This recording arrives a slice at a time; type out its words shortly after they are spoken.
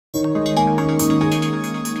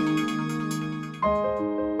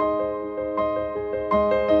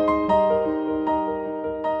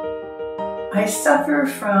I suffer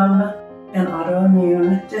from an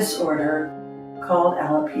autoimmune disorder called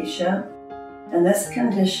alopecia, and this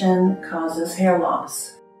condition causes hair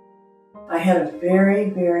loss. I had a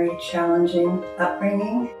very, very challenging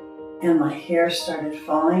upbringing, and my hair started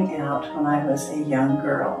falling out when I was a young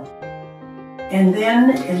girl. And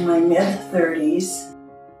then in my mid-30s,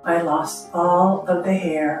 I lost all of the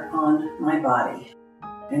hair on my body,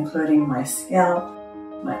 including my scalp,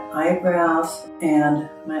 my eyebrows, and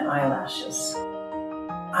my eyelashes.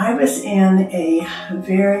 I was in a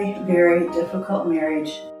very, very difficult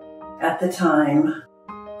marriage at the time,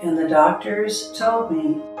 and the doctors told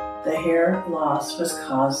me the hair loss was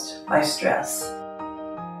caused by stress.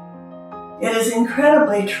 It is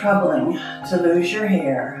incredibly troubling to lose your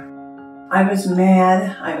hair. I was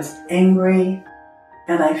mad, I was angry,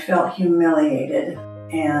 and I felt humiliated,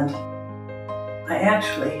 and I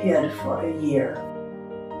actually hid for a year.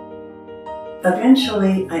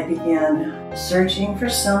 Eventually, I began searching for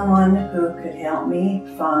someone who could help me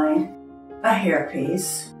find a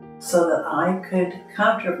hairpiece so that I could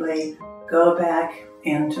comfortably go back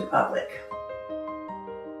into public.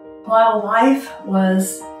 While life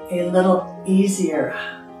was a little easier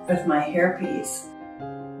with my hairpiece,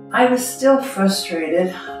 I was still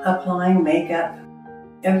frustrated applying makeup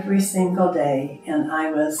every single day, and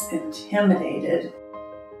I was intimidated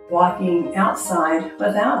walking outside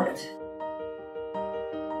without it.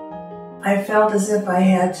 I felt as if I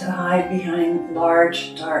had to hide behind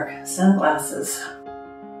large, dark sunglasses.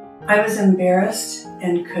 I was embarrassed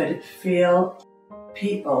and could feel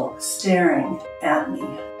people staring at me.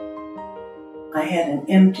 I had an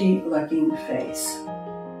empty-looking face.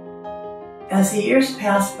 As the years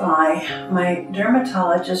passed by, my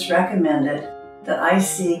dermatologist recommended that I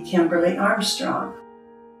see Kimberly Armstrong.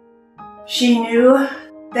 She knew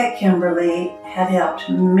that Kimberly had helped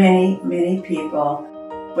many, many people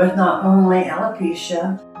with not only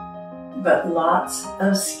alopecia, but lots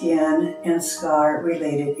of skin and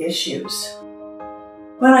scar-related issues.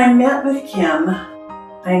 When I met with Kim,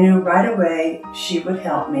 I knew right away she would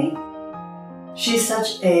help me. She's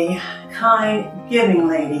such a kind, giving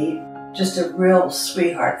lady, just a real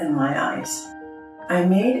sweetheart in my eyes. I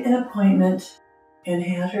made an appointment and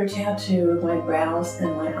had her tattoo my brows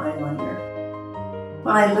and my eyeliner.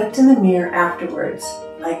 When I looked in the mirror afterwards,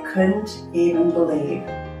 I couldn't even believe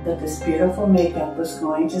that this beautiful makeup was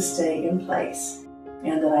going to stay in place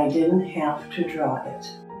and that I didn't have to draw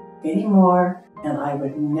it anymore, and I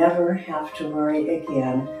would never have to worry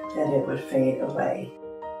again that it would fade away.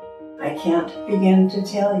 I can't begin to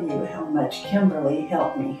tell you how much Kimberly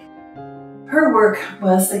helped me. Her work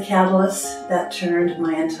was the catalyst that turned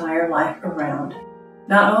my entire life around.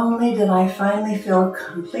 Not only did I finally feel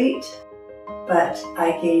complete, but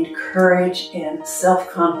I gained courage and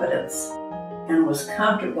self-confidence and was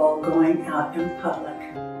comfortable going out in public.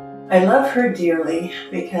 I love her dearly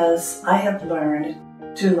because I have learned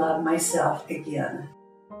to love myself again.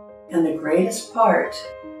 And the greatest part,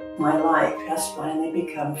 my life has finally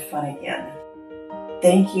become fun again.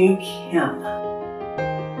 Thank you, Kim.